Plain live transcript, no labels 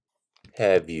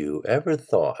Have you ever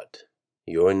thought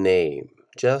your name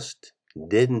just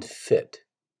didn't fit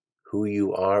who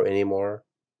you are anymore?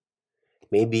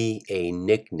 Maybe a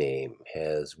nickname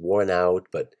has worn out,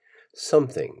 but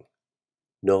something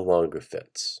no longer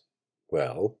fits.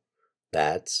 Well,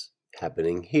 that's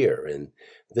happening here, and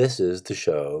this is the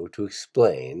show to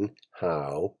explain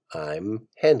how I'm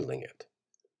handling it.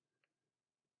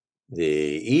 The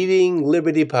Eating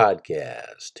Liberty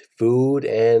Podcast, Food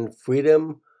and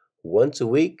Freedom, once a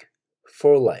week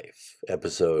for life,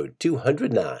 episode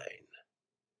 209.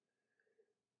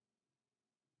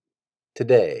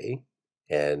 Today,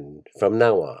 and from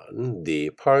now on, the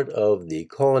part of the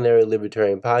Culinary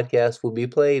Libertarian Podcast will be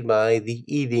played by the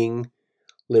Eating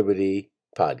Liberty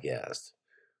Podcast.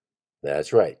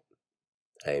 That's right.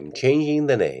 I am changing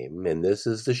the name, and this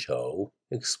is the show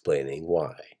explaining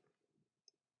why.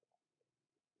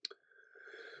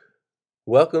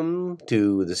 Welcome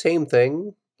to the same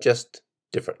thing, just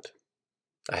different.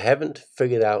 I haven't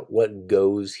figured out what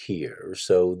goes here,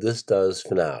 so this does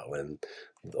for now, and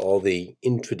all the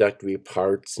introductory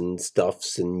parts and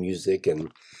stuffs and music,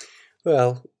 and,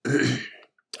 well,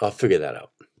 I'll figure that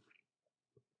out.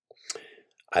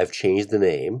 I've changed the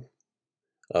name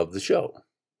of the show.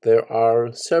 There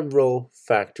are several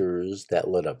factors that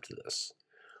led up to this.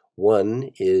 One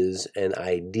is an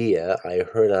idea I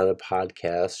heard on a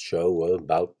podcast show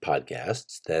about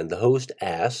podcasts. Then the host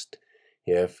asked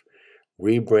if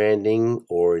rebranding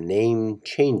or name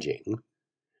changing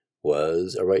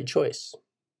was a right choice.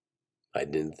 I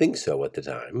didn't think so at the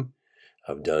time.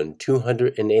 I've done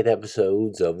 208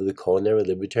 episodes of the Culinary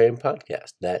Libertarian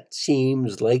Podcast. That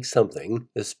seems like something,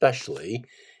 especially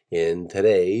in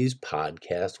today's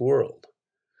podcast world.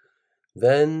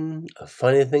 Then a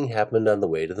funny thing happened on the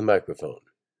way to the microphone.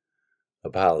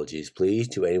 Apologies, please,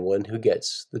 to anyone who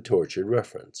gets the tortured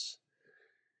reference.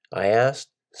 I asked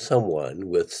someone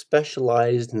with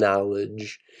specialized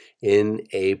knowledge in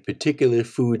a particular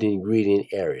food ingredient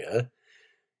area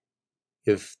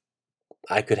if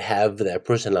I could have that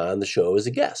person on the show as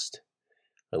a guest.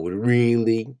 I would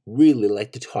really, really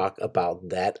like to talk about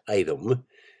that item,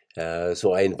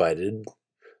 so I invited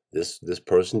this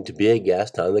person to be a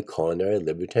guest on the Culinary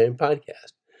Libertarian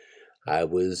Podcast. I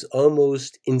was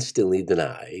almost instantly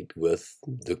denied with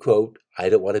the quote, "I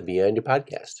don't want to be on your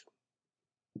podcast."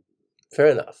 Fair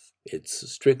enough. It's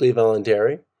strictly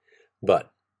voluntary,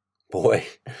 but boy,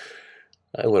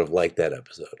 I would have liked that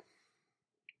episode.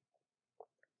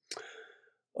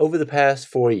 Over the past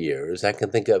 4 years, I can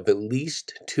think of at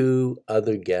least 2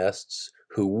 other guests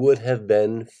who would have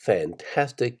been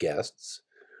fantastic guests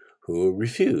who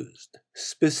refused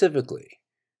specifically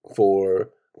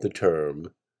for the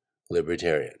term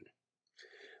libertarian.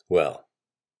 Well,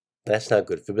 that's not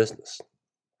good for business.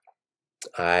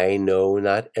 I know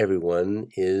not everyone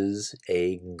is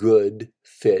a good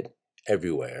fit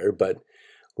everywhere, but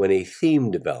when a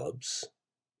theme develops,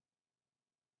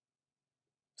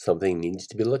 something needs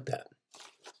to be looked at.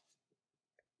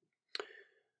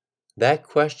 That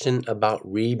question about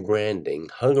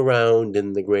rebranding hung around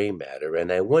in the gray matter,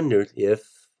 and I wondered if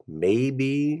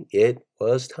maybe it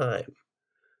was time.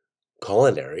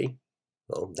 Culinary,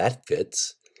 well, that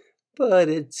fits, but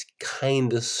it's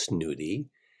kinda snooty.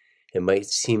 It might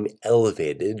seem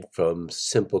elevated from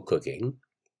simple cooking.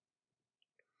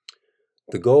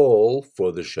 The goal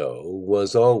for the show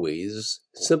was always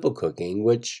simple cooking,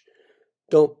 which,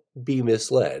 don't be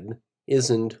misled,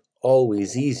 isn't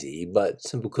always easy, but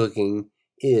simple cooking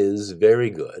is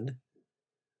very good.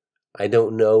 I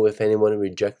don't know if anyone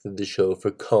rejected the show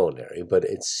for culinary, but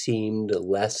it seemed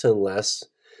less and less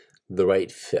the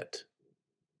right fit.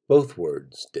 Both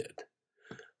words did.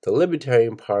 The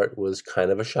libertarian part was kind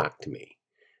of a shock to me.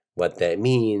 What that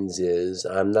means is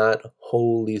I'm not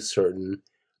wholly certain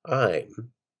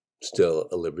I'm still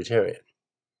a libertarian.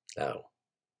 Now,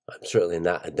 I'm certainly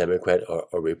not a Democrat or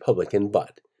a Republican,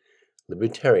 but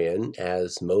libertarian,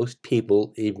 as most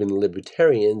people, even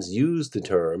libertarians, use the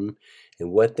term,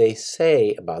 and what they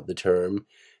say about the term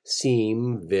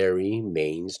seem very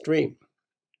mainstream.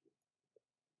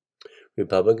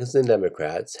 Republicans and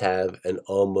Democrats have an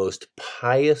almost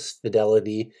pious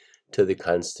fidelity to the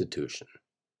Constitution.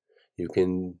 You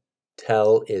can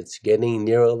tell it's getting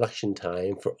near election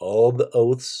time for all the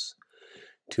oaths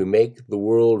to make the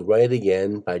world right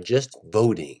again by just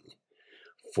voting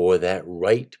for that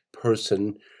right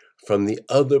person from the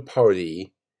other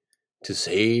party to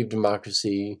save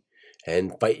democracy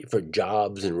and fight for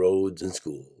jobs and roads and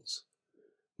schools.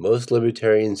 Most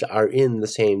libertarians are in the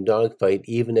same dogfight,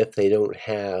 even if they don't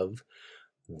have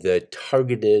the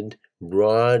targeted,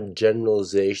 broad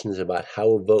generalizations about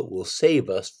how a vote will save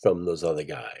us from those other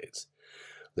guys.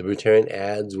 Libertarian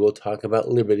ads will talk about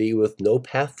liberty with no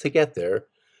path to get there,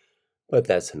 but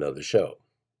that's another show.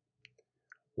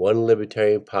 One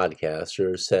libertarian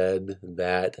podcaster said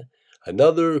that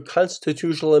another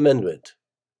constitutional amendment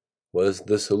was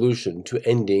the solution to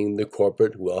ending the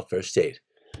corporate welfare state.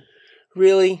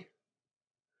 Really?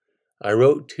 I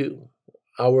wrote to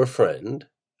our friend,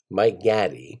 Mike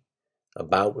Gaddy,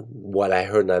 about what I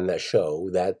heard on that show,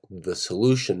 that the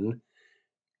solution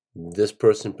this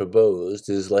person proposed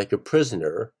is like a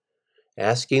prisoner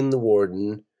asking the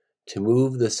warden to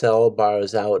move the cell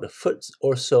bars out a foot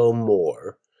or so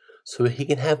more so he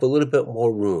can have a little bit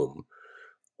more room,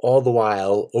 all the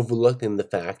while overlooking the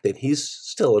fact that he's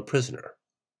still a prisoner.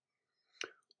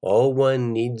 All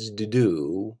one needs to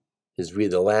do is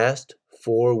read the last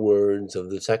 4 words of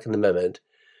the Second Amendment,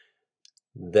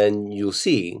 then you'll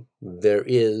see there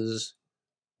is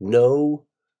no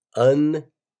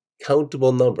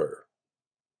uncountable number.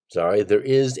 There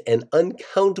is an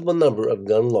uncountable number of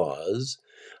gun laws.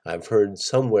 I've heard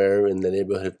somewhere in the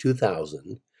neighborhood of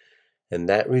 2,000, and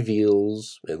that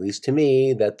reveals, at least to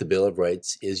me, that the Bill of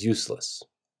Rights is useless.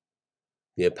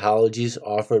 The apologies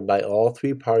offered by all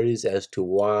 3 parties as to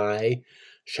why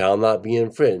shall not be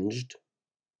infringed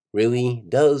really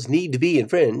does need to be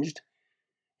infringed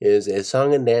is a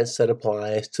song and dance that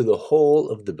applies to the whole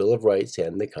of the Bill of Rights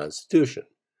and the Constitution.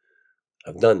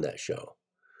 I've done that show.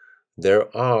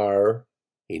 There are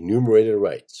enumerated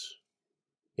rights.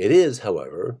 It is,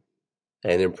 however,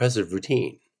 an impressive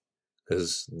routine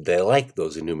because they like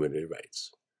those enumerated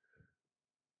rights.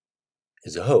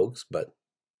 It's a hoax, but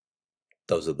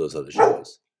those are those other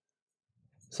shows.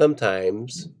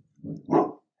 Sometimes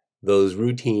those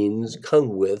routines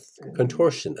come with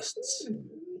contortionists.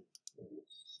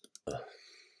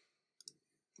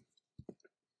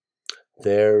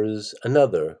 There's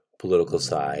another political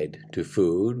side to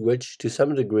food, which to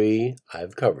some degree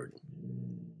I've covered.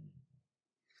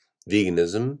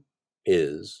 Veganism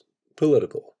is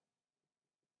political.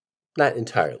 Not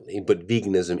entirely, but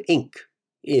Veganism Inc.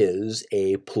 is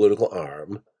a political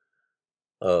arm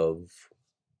of,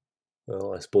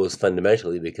 well, I suppose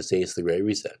fundamentally because it's the Great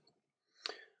Reset.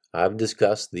 I've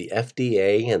discussed the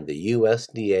FDA and the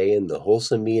USDA and the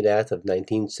Wholesome Meat Act of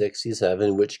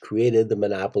 1967, which created the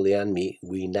monopoly on meat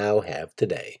we now have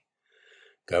today.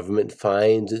 Government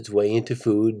finds its way into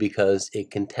food because it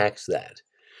can tax that,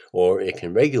 or it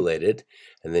can regulate it,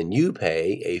 and then you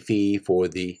pay a fee for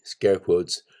the, scare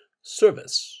quotes,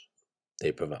 service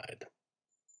they provide.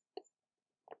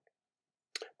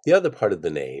 The other part of the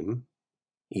name,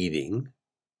 eating,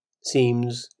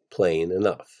 seems plain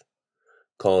enough.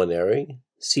 Culinary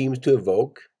seems to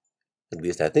evoke, at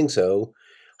least I think so,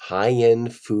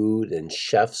 high-end food and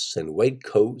chefs and white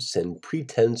coats and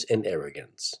pretense and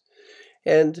arrogance.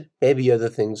 And maybe other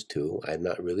things too, I'm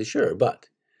not really sure, but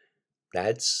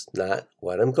that's not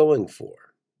what I'm going for.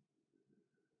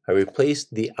 I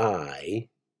replaced the I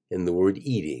in the word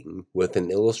eating with an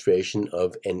illustration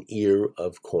of an ear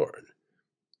of corn.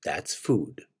 That's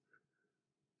food.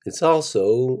 It's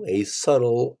also a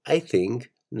subtle, I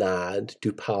think, nod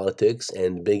to politics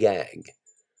and big ag.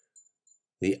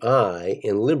 The I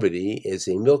in liberty is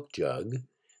a milk jug,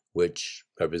 which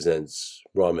represents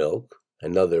raw milk,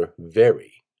 another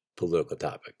very political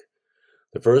topic.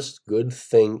 The first good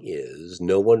thing is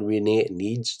no one really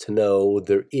needs to know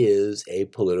there is a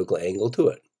political angle to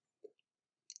it.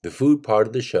 The food part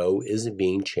of the show isn't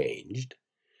being changed,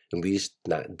 at least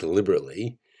not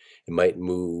deliberately. It might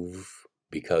move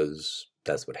because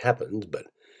that's what happens, but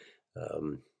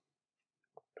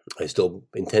I still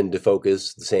intend to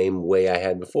focus the same way I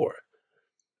had before.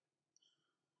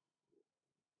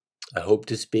 I hope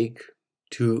to speak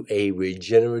to a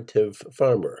regenerative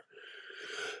farmer,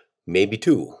 maybe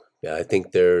 2. I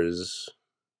think there's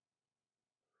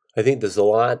a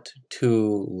lot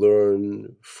to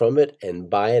learn from it and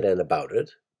by it and about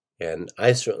it, and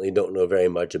I certainly don't know very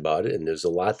much about it, and there's a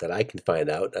lot that I can find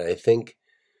out, and I think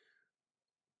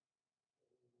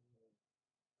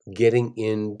getting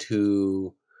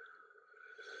into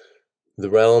the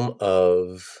realm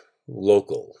of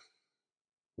local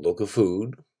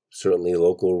food, certainly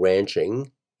local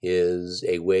ranching, is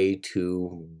a way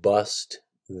to bust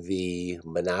the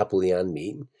monopoly on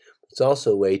meat. It's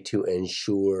also a way to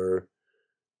ensure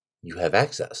you have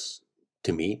access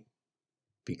to meat,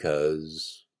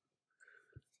 because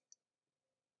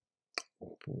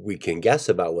we can guess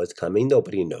about what's coming.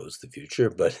 Nobody knows the future,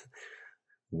 but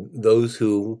those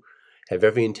who have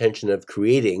every intention of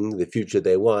creating the future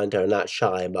they want are not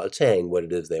shy about saying what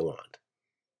it is they want.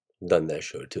 I've done that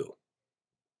show too.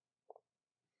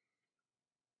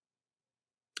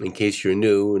 in case you're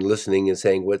new and listening and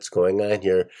saying what's going on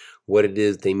here, what it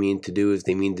is they mean to do is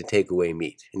they mean to take away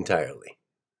meat entirely.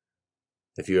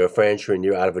 If you're a Frencher and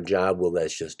you're out of a job, well,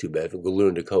 that's just too bad. We'll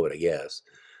learn to code, I guess.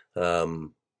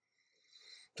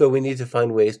 So we need to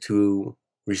find ways to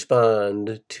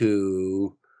respond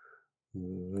to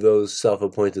those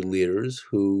self-appointed leaders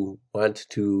who want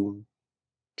to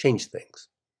change things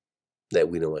that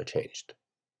we don't want changed.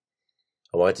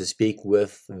 I want to speak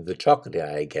with the chocolate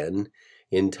guy again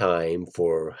in time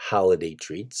for holiday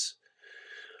treats.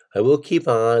 I will keep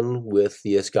on with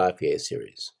the Escoffier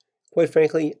series. Quite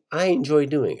frankly, I enjoy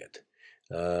doing it.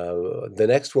 The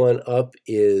next one up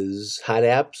is Hot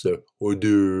Apps or hors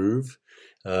d'oeuvre,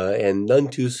 and none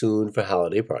too soon for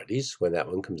holiday parties when that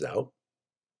one comes out.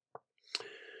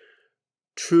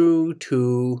 True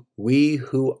to we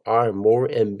who are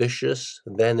more ambitious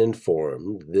than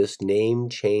informed, this name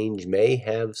change may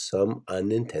have some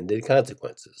unintended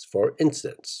consequences. For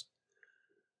instance,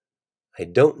 I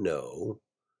don't know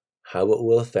how it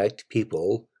will affect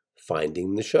people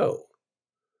finding the show.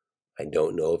 I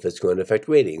don't know if it's going to affect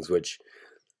ratings, which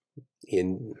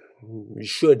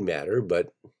should matter, but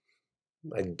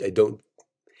I don't.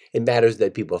 It matters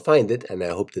that people find it, and I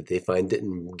hope that they find it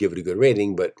and give it a good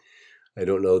rating, but I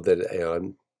don't know that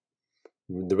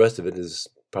the rest of it is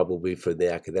probably for the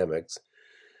academics.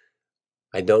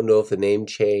 I don't know if the name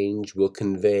change will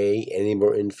convey any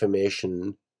more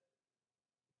information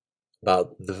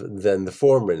about than the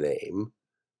former name,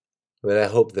 but I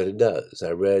hope that it does.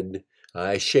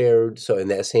 I shared, so in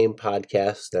that same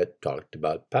podcast that talked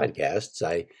about podcasts,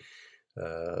 I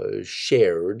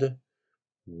shared,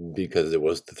 because it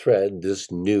was the thread, this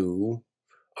new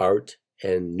art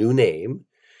and new name,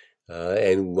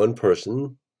 and one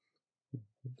person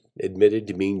admitted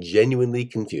to being genuinely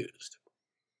confused.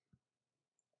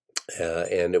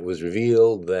 And it was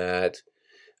revealed that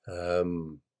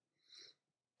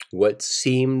what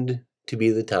seemed to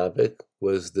be the topic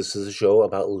was this is a show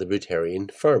about libertarian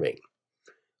farming.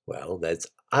 Well, that's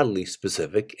oddly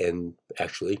specific and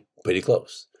actually pretty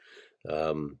close.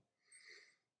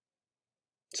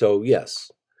 So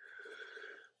yes,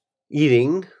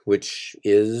 eating, which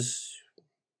is,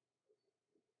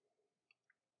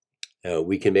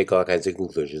 we can make all kinds of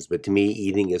conclusions, but to me,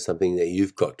 eating is something that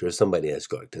you've cooked or somebody has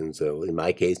cooked. And so in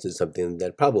my case, it's something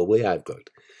that probably I've cooked.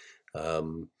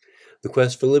 The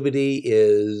quest for liberty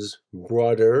is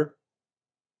broader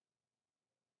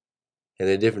and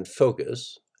a different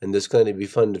focus. And it's going to be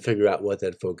fun to figure out what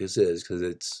that focus is, because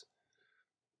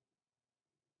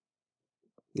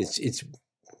it's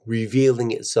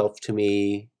revealing itself to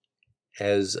me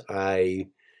as I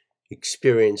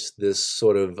experience this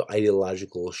sort of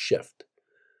ideological shift.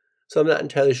 So I'm not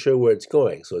entirely sure where it's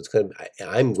going. So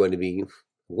I'm going to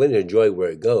enjoy where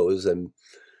it goes. And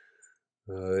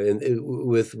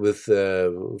with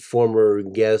former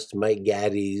guest Mike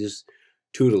Gaddy's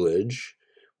tutelage,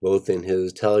 both in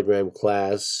his Telegram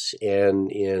class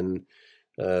and in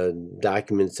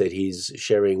documents that he's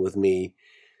sharing with me,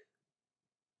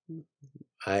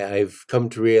 I've come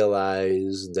to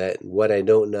realize that what I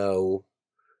don't know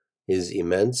is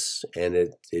immense,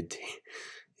 and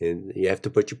and you have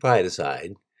to put your pride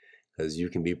aside, because you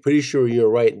can be pretty sure you're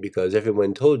right because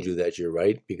everyone told you that you're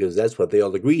right, because that's what they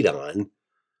all agreed on,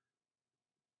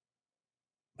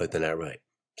 but they're not right.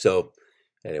 So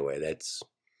anyway,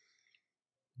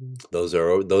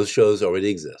 those shows already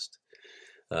exist.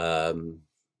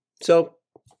 So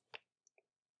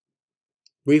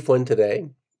brief one today.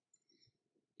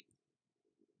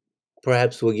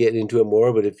 Perhaps we'll get into it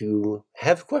more, but if you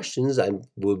have questions, I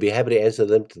will be happy to answer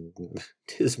them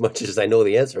as much as I know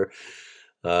the answer.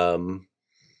 But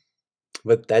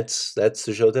that's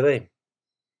the show today.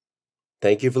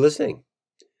 Thank you for listening.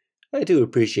 I do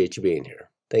appreciate you being here.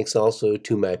 Thanks also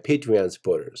to my Patreon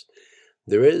supporters.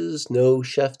 There is no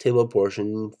Chef Table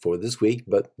portion for this week,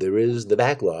 but there is the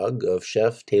backlog of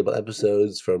Chef Table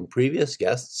episodes from previous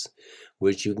guests,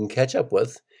 which you can catch up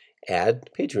with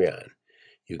at Patreon.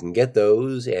 You can get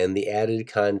those and the added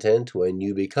content when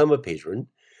you become a patron.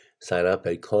 Sign up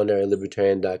at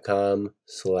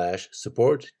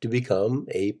culinarylibertarian.com/support to become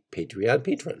a Patreon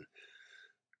patron.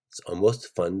 It's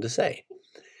almost fun to say.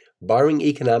 Barring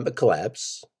economic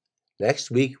collapse, next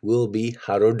week will be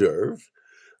hors d'oeuvre.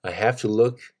 I have to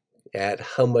look at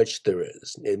how much there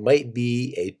is. It might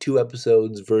be a 2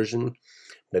 episodes version,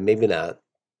 but maybe not.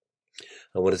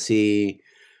 I want to see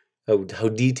how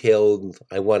detailed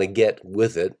I want to get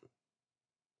with it.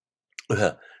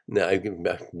 Now, I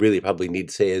really probably need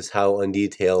to say is how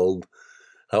undetailed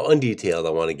I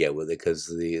want to get with it, because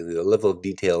the level of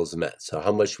detail is met. So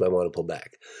how much do I want to pull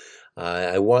back?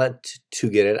 I want to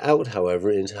get it out,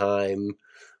 however, in time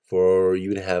for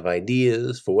you to have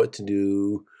ideas for what to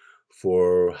do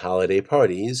for holiday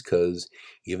parties, because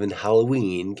even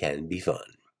Halloween can be fun.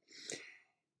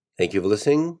 Thank you for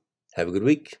listening. Have a good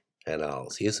week, and I'll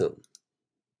see you soon.